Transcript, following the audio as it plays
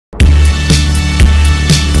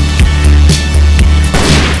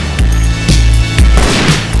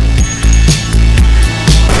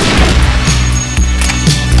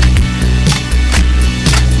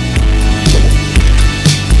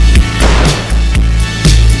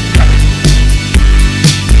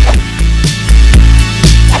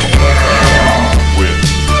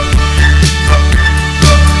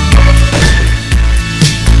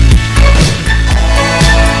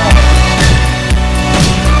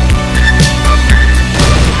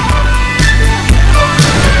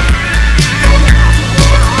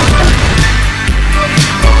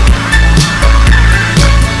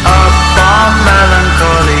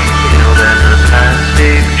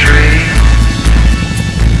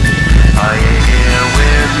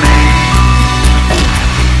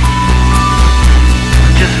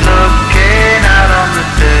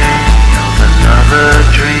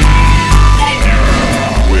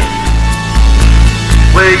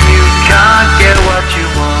you can't get what you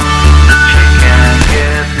want, you can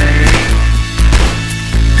get me.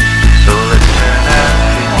 So let's turn out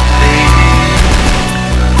and see.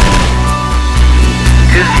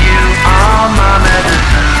 'Cause you are my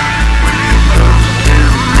medicine when you're close to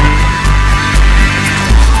me.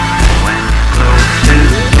 When you're close to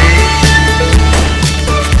me.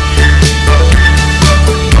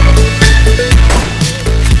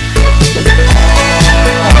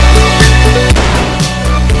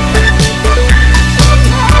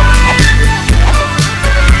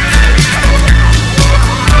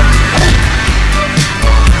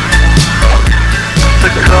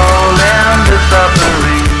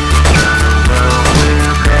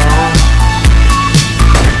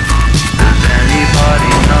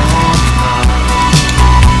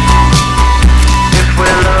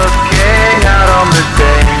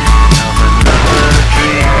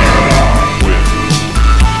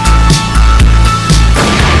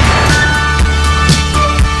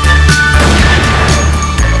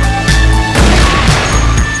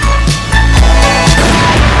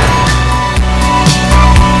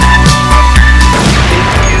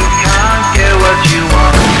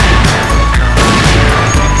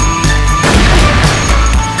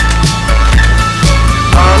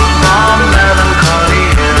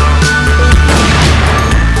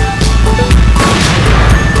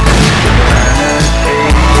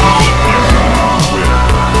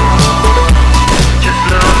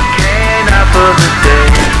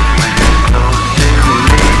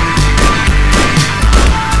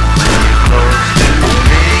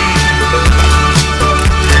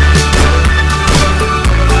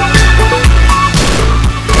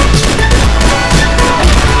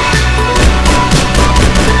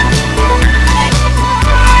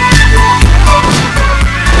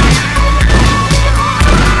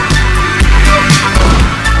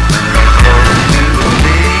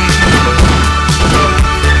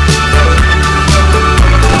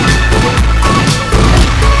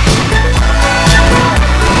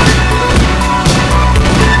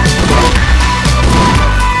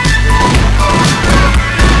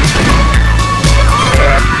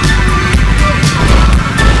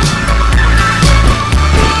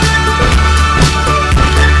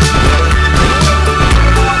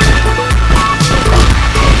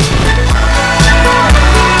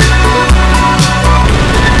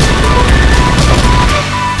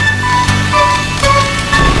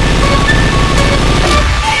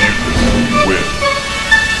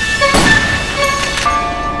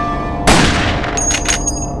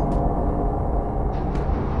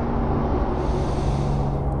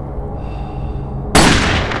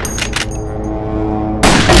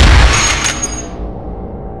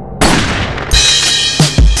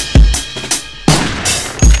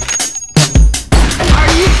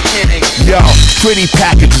 Pretty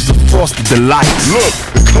packages of frosted delights. Look,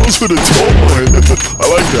 it comes with a toy. I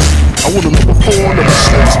like that. I want a number 4, number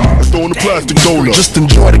 6, and throw in a plastic donut. Just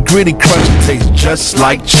enjoy the gritty crunch, it tastes just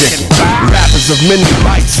like chicken. Wrappers of many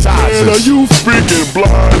bite sizes. Man, are you freaking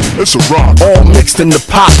blind? It's a rock. All mixed in the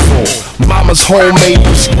pot full. Mama's homemade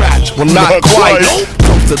from scratch. Well, not quite.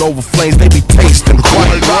 Toasted over flames, they be tasting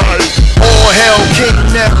quite right. All hail King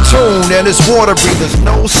Neptune and his water breathers.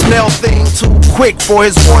 No snail thing too quick for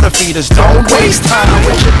his water feeders. Don't waste time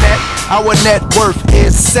with your net. Our net worth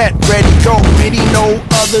is set, ready, go. Many know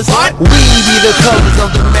others. We be the colors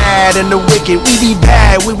of the mad and the wicked. We be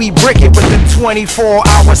bad, we be brick it with the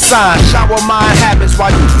 24-hour sign. Shower mind habits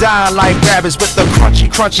while you dine like rabbits with the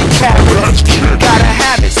crunchy cabbage. Gotta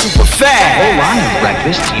have it super fast. Whole line of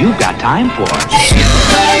breakfast you've got time for.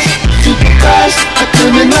 Super fast, I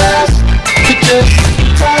couldn't last. Just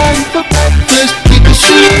time for breakfast. Keep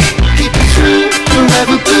it true,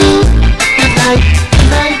 forever blue. Good night,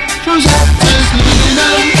 throws out just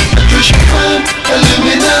aluminum. Crucial fun,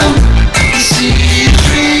 aluminum. The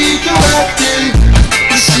C3 go out there.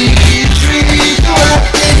 The C3 go out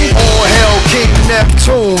there. All hail King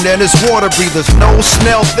Neptune and his water breathers. No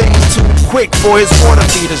snail thing too quick for his water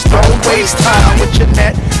feeders. Don't waste time with your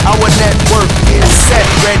net. Our network is set,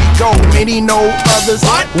 ready, go. Many know others.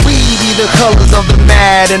 We be the colors of the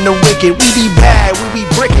mad and the wicked. We be bad, we be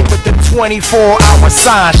bricking with the 24-hour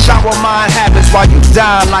sign. Shower mind habits while you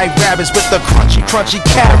dine like rabbits with the crunchy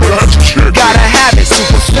cabbage. Gotta have it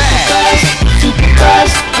super fast. Super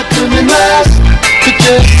fast, I couldn't last.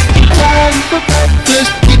 Just time for breakfast.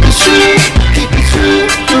 Keep it true,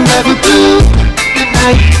 forever blue. Good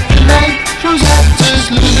night, throws out just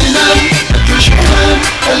aluminum. Crucial fun,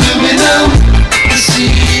 aluminum. The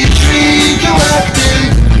C3 go out there.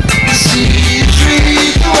 The C3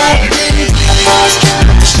 go out there. Mars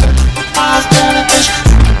cannabis, Mars cannabis,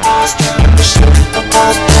 Mars cannabis,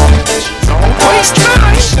 Mars cannabis.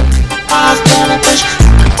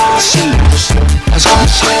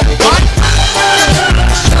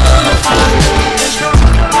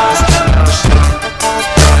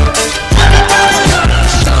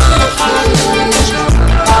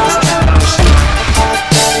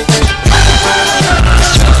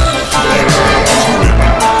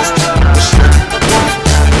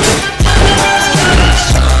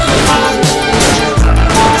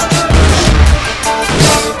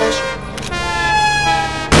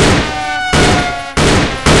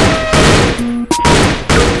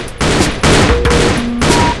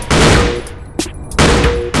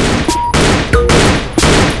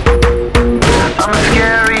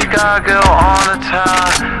 on a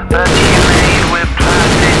tower that you made with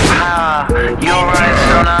plastic power. Your eyes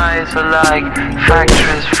and eyes are like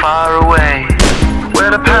factories far away, where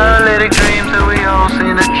the paralytic dreams that we all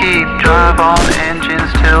seem to keep drive on engines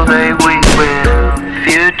till they weep with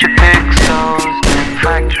future pixels,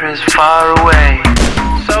 factories far away.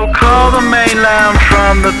 So call the mainland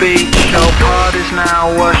from the beach. Your part is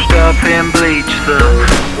now washed up in bleach. The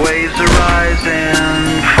waves are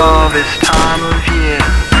rising for this time of year,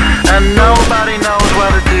 and nobody knows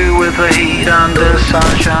what to do with the heat. Under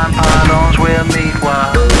sunshine pylons we'll meet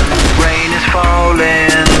while rain is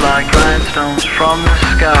falling like grindstones from the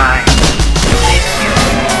sky.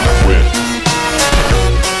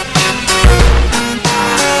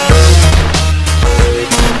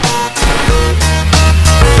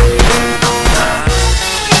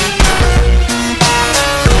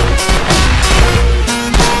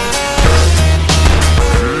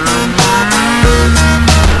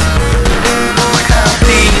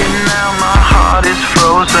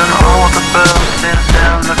 All the birds since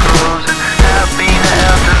down the cruising have been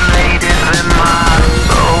alternated in my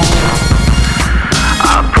soul.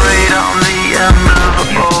 I prayed on the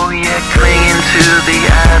immovable, yet clinging to the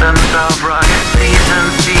atoms of rock.